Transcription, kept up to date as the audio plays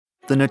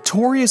The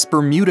notorious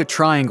Bermuda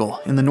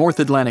Triangle in the North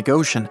Atlantic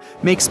Ocean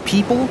makes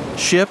people,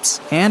 ships,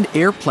 and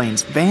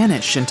airplanes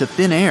vanish into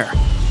thin air.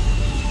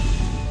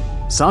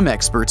 Some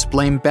experts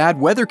blame bad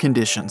weather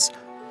conditions.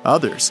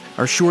 Others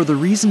are sure the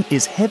reason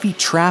is heavy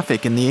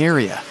traffic in the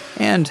area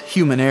and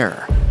human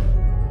error.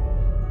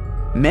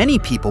 Many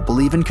people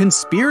believe in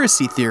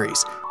conspiracy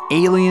theories,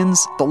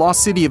 aliens, the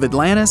lost city of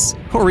Atlantis,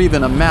 or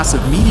even a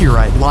massive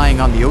meteorite lying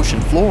on the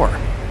ocean floor.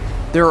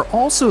 There are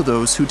also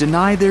those who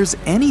deny there's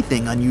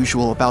anything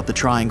unusual about the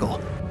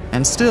triangle,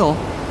 and still,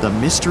 the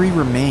mystery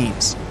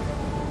remains.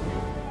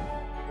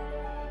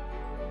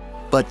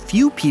 But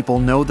few people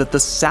know that the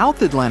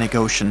South Atlantic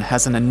Ocean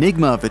has an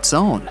enigma of its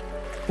own.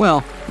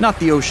 Well, not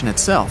the ocean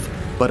itself,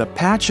 but a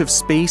patch of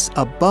space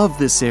above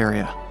this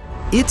area.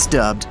 It's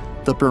dubbed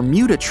the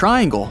Bermuda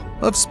Triangle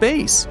of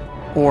space,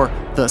 or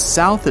the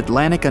South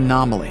Atlantic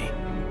Anomaly.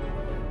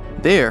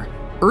 There,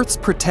 Earth's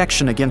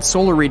protection against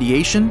solar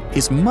radiation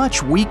is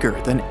much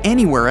weaker than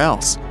anywhere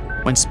else.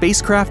 When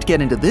spacecraft get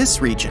into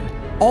this region,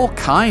 all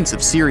kinds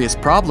of serious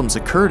problems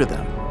occur to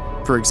them.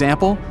 For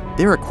example,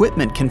 their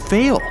equipment can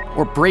fail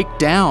or break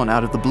down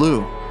out of the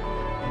blue.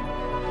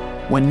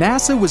 When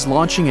NASA was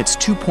launching its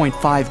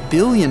 $2.5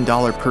 billion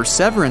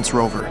Perseverance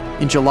rover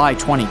in July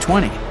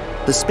 2020,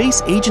 the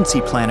space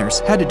agency planners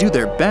had to do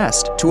their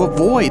best to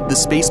avoid the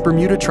Space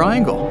Bermuda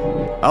Triangle.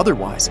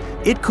 Otherwise,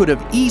 it could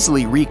have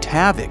easily wreaked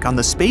havoc on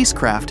the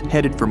spacecraft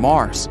headed for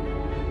Mars.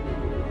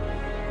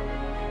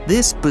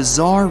 This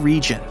bizarre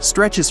region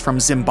stretches from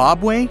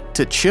Zimbabwe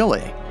to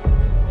Chile.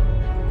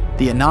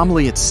 The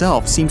anomaly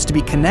itself seems to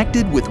be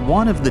connected with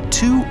one of the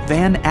two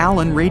Van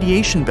Allen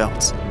radiation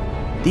belts.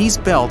 These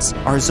belts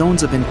are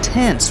zones of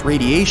intense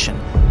radiation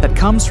that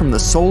comes from the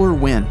solar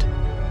wind.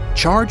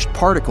 Charged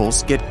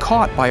particles get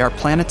caught by our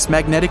planet's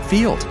magnetic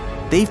field.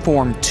 They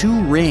form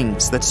two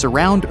rings that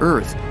surround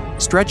Earth,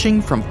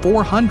 stretching from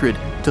 400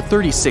 to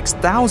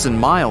 36,000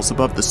 miles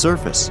above the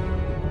surface.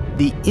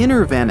 The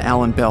inner Van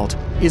Allen belt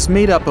is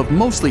made up of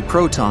mostly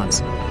protons,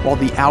 while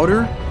the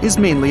outer is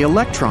mainly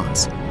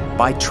electrons.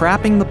 By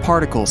trapping the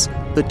particles,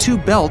 the two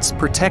belts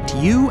protect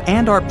you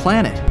and our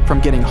planet from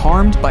getting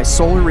harmed by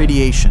solar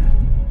radiation.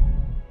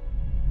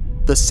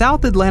 The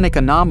South Atlantic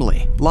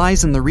Anomaly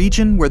lies in the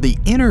region where the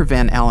inner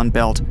Van Allen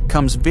belt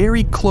comes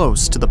very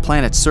close to the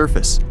planet's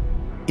surface.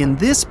 In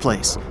this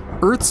place,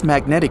 Earth's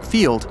magnetic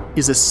field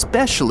is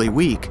especially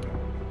weak.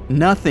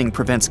 Nothing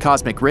prevents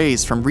cosmic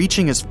rays from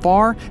reaching as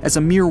far as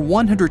a mere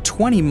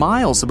 120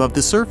 miles above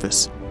the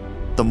surface.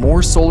 The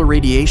more solar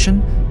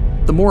radiation,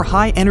 the more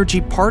high-energy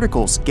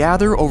particles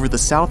gather over the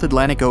South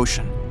Atlantic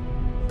Ocean.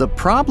 The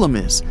problem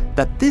is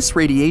that this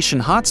radiation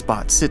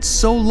hotspot sits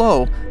so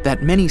low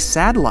that many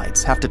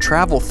satellites have to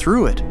travel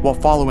through it while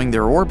following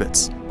their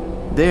orbits.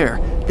 There,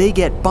 they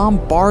get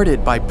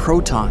bombarded by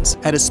protons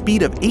at a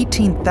speed of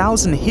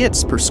 18,000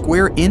 hits per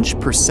square inch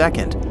per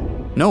second.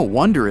 No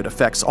wonder it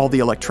affects all the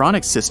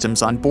electronic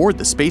systems on board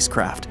the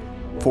spacecraft.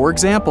 For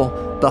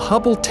example, the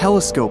Hubble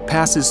telescope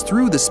passes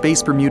through the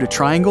Space Bermuda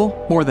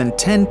Triangle more than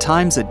 10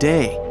 times a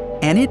day,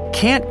 and it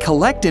can't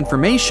collect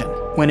information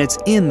when it's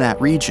in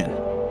that region.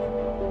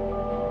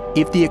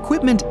 If the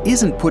equipment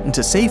isn't put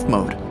into safe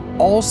mode,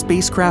 all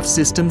spacecraft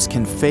systems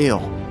can fail.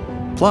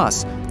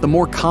 Plus, the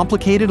more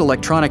complicated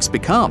electronics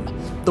become,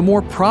 the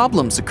more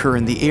problems occur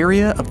in the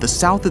area of the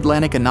South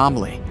Atlantic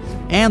Anomaly,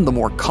 and the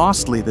more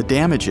costly the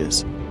damage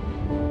is.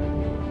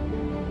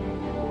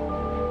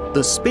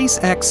 The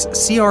SpaceX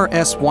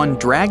CRS-1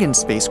 Dragon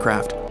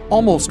spacecraft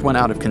almost went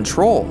out of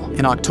control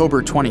in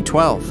October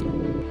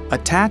 2012.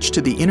 Attached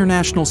to the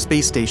International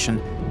Space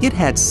Station, it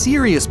had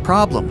serious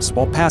problems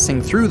while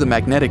passing through the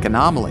magnetic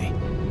anomaly.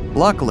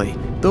 Luckily,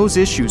 those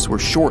issues were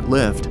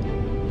short-lived.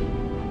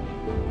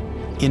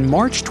 In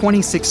March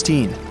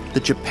 2016, the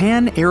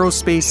Japan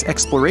Aerospace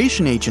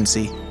Exploration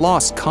Agency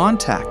lost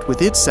contact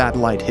with its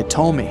satellite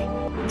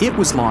Hitomi. It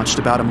was launched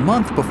about a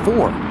month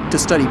before to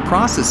study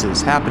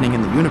processes happening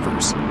in the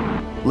universe.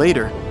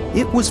 Later,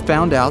 it was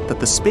found out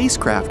that the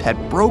spacecraft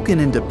had broken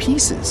into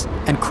pieces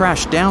and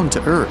crashed down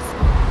to Earth.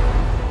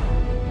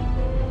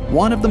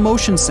 One of the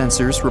motion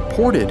sensors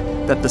reported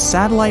that the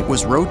satellite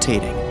was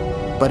rotating,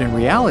 but in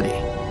reality,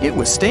 it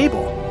was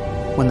stable.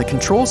 When the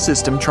control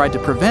system tried to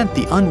prevent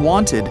the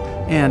unwanted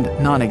and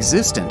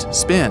non-existent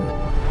spin,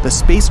 the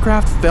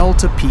spacecraft fell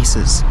to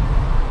pieces.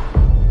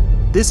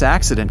 This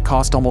accident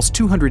cost almost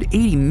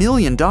 $280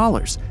 million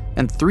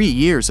and 3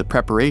 years of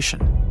preparation.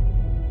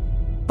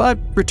 But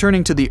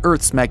returning to the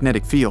Earth's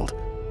magnetic field,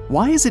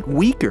 why is it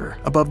weaker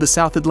above the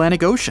South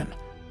Atlantic Ocean?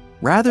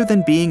 Rather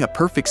than being a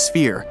perfect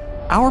sphere,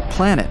 our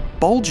planet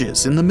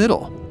bulges in the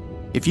middle.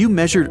 If you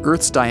measured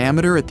Earth's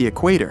diameter at the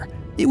equator,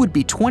 it would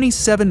be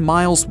 27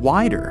 miles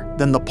wider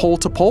than the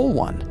pole-to-pole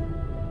one.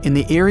 In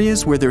the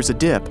areas where there's a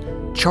dip,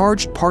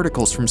 charged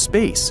particles from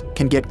space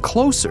can get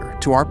closer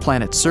to our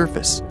planet's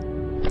surface.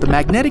 The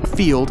magnetic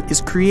field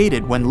is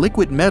created when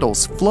liquid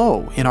metals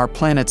flow in our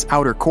planet's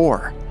outer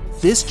core.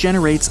 This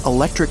generates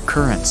electric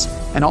currents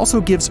and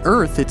also gives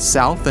Earth its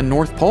south and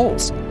north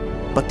poles.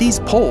 But these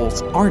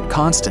poles aren't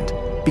constant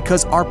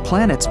because our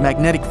planet's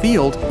magnetic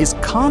field is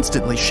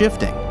constantly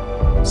shifting.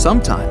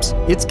 Sometimes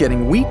it's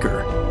getting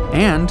weaker,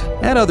 and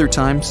at other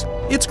times,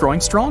 it's growing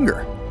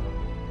stronger.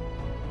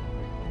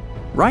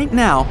 Right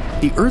now,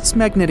 the Earth's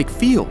magnetic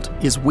field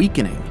is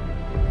weakening.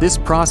 This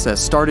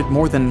process started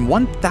more than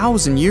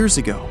 1,000 years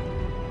ago.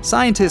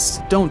 Scientists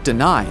don't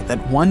deny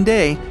that one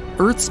day,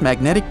 Earth's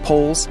magnetic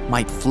poles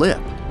might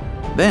flip.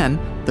 Then,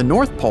 the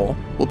North Pole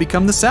will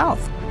become the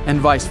South, and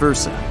vice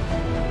versa.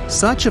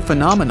 Such a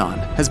phenomenon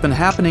has been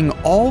happening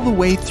all the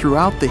way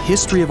throughout the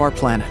history of our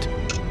planet.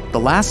 The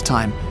last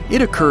time,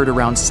 it occurred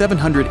around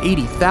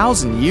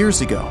 780,000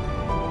 years ago.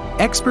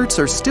 Experts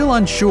are still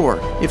unsure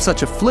if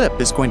such a flip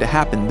is going to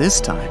happen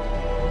this time.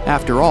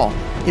 After all,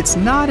 it's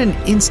not an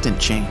instant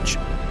change.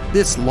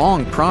 This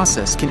long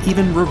process can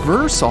even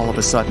reverse all of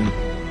a sudden.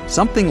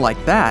 Something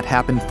like that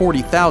happened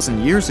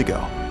 40,000 years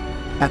ago.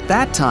 At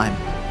that time,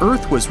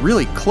 Earth was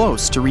really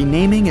close to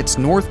renaming its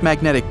north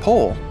magnetic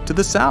pole to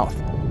the south.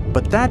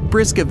 But that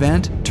brisk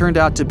event turned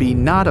out to be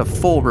not a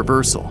full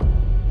reversal.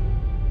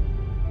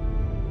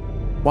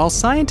 While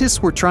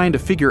scientists were trying to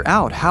figure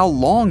out how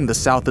long the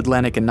South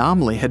Atlantic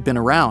Anomaly had been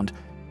around,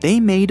 they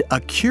made a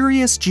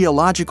curious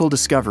geological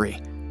discovery.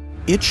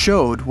 It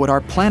showed what our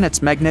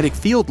planet's magnetic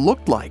field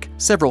looked like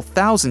several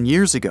thousand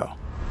years ago.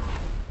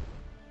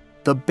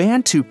 The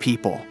Bantu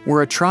people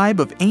were a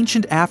tribe of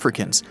ancient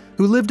Africans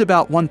who lived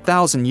about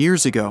 1,000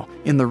 years ago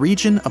in the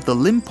region of the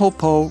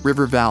Limpopo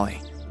River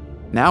Valley.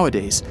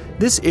 Nowadays,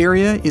 this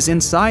area is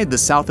inside the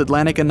South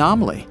Atlantic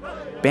Anomaly.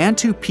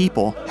 Bantu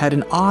people had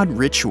an odd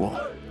ritual.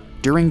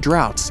 During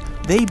droughts,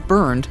 they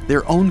burned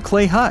their own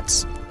clay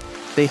huts.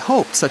 They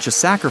hoped such a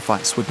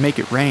sacrifice would make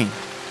it rain.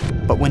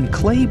 But when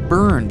clay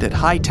burned at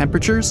high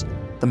temperatures,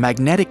 the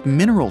magnetic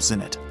minerals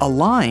in it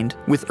aligned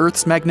with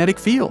Earth's magnetic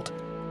field.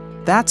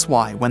 That's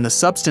why when the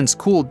substance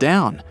cooled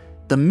down,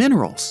 the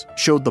minerals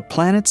showed the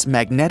planet's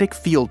magnetic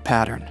field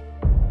pattern.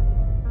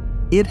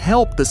 It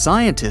helped the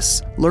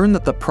scientists learn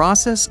that the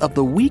process of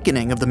the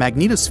weakening of the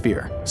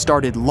magnetosphere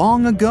started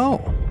long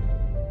ago.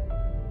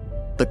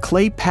 The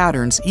clay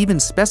patterns even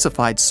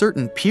specified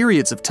certain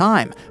periods of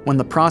time when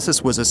the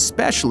process was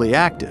especially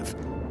active: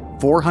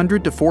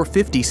 400 to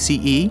 450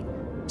 CE,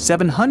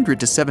 700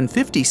 to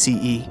 750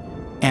 CE,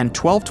 and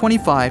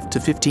 1225 to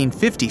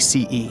 1550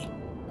 CE.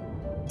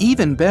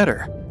 Even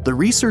better, the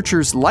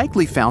researchers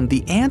likely found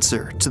the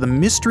answer to the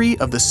mystery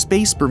of the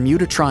space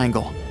Bermuda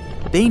Triangle.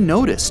 They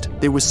noticed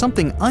there was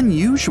something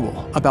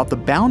unusual about the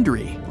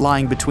boundary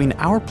lying between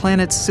our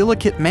planet's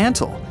silicate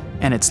mantle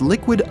and its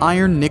liquid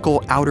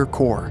iron-nickel outer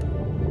core.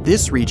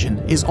 This region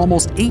is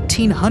almost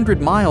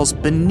 1,800 miles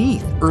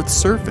beneath Earth's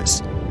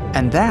surface,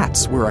 and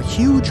that's where a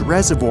huge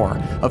reservoir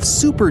of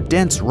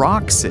super-dense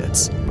rock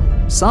sits.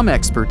 Some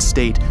experts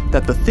state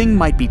that the thing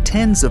might be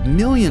tens of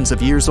millions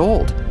of years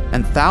old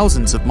and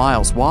thousands of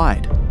miles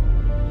wide.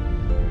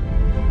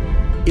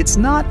 It's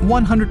not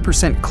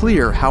 100%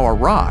 clear how a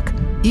rock,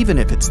 even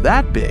if it's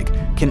that big,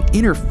 can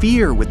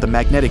interfere with the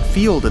magnetic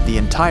field of the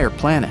entire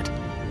planet.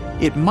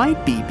 It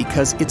might be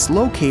because it's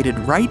located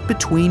right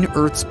between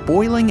Earth's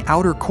boiling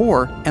outer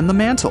core and the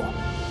mantle,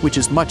 which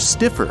is much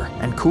stiffer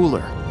and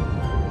cooler.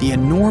 The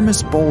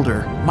enormous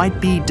boulder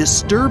might be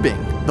disturbing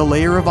the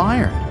layer of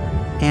iron,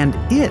 and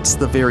it's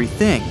the very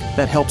thing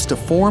that helps to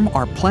form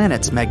our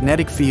planet's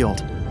magnetic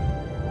field.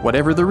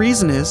 Whatever the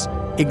reason is,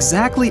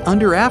 exactly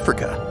under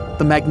Africa,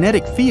 the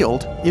magnetic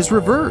field is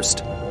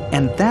reversed,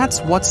 and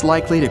that's what's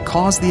likely to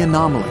cause the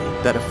anomaly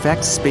that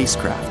affects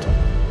spacecraft.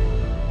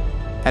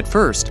 At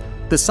first,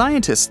 the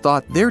scientists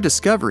thought their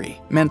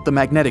discovery meant the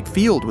magnetic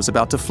field was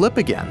about to flip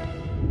again.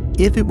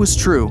 If it was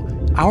true,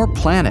 our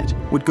planet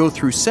would go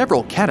through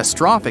several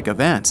catastrophic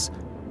events.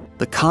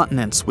 The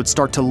continents would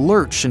start to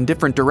lurch in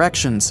different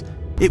directions.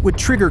 It would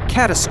trigger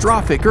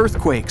catastrophic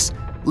earthquakes,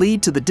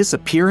 lead to the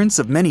disappearance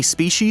of many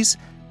species,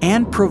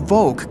 and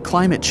provoke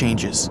climate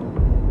changes.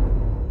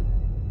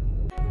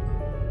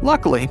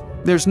 Luckily,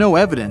 there's no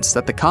evidence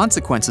that the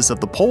consequences of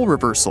the pole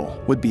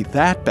reversal would be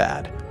that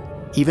bad.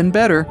 Even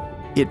better,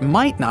 it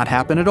might not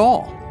happen at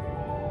all.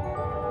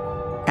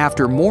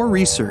 After more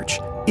research,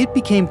 it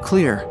became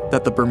clear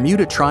that the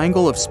Bermuda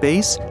Triangle of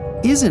space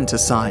isn't a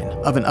sign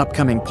of an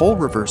upcoming pole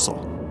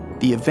reversal.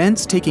 The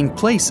events taking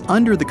place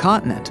under the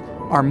continent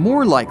are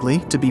more likely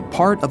to be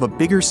part of a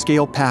bigger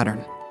scale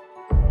pattern.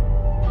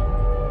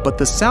 But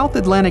the South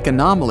Atlantic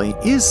Anomaly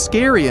is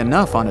scary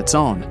enough on its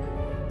own.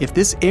 If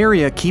this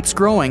area keeps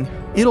growing,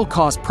 it'll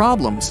cause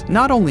problems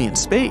not only in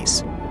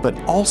space, but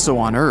also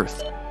on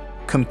Earth.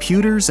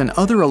 Computers and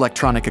other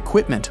electronic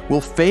equipment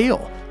will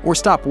fail or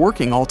stop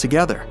working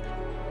altogether.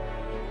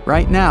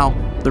 Right now,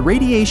 the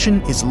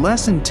radiation is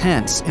less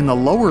intense in the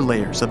lower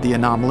layers of the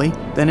anomaly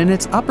than in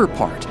its upper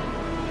part.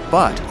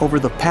 But over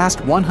the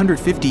past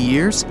 150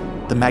 years,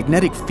 the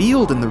magnetic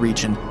field in the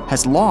region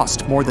has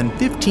lost more than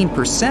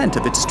 15%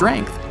 of its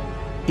strength.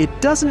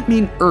 It doesn't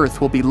mean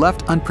Earth will be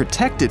left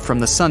unprotected from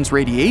the sun's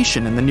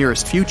radiation in the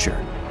nearest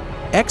future.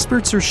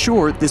 Experts are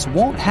sure this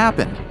won't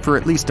happen for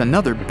at least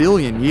another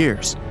billion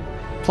years.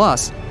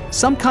 Plus,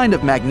 some kind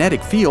of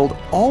magnetic field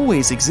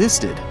always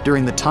existed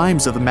during the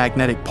times of the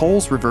magnetic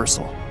poles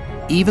reversal,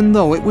 even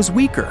though it was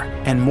weaker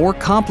and more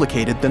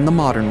complicated than the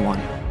modern one.